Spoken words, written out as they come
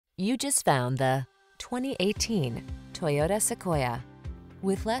You just found the 2018 Toyota Sequoia.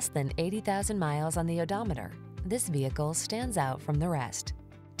 With less than 80,000 miles on the odometer, this vehicle stands out from the rest.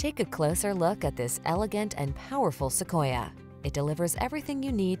 Take a closer look at this elegant and powerful Sequoia. It delivers everything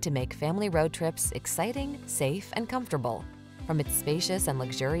you need to make family road trips exciting, safe, and comfortable. From its spacious and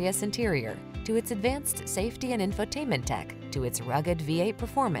luxurious interior, to its advanced safety and infotainment tech, to its rugged V8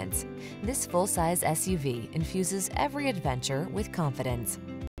 performance, this full-size SUV infuses every adventure with confidence.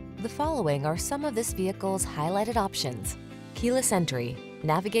 The following are some of this vehicle's highlighted options: keyless entry,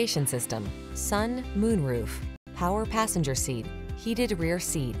 navigation system, sun, moonroof, power passenger seat, heated rear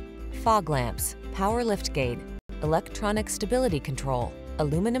seat, fog lamps, power liftgate, electronic stability control,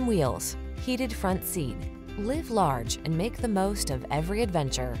 aluminum wheels, heated front seat. Live large and make the most of every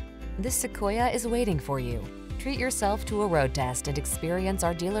adventure. This Sequoia is waiting for you. Treat yourself to a road test and experience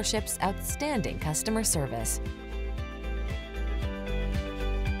our dealership's outstanding customer service.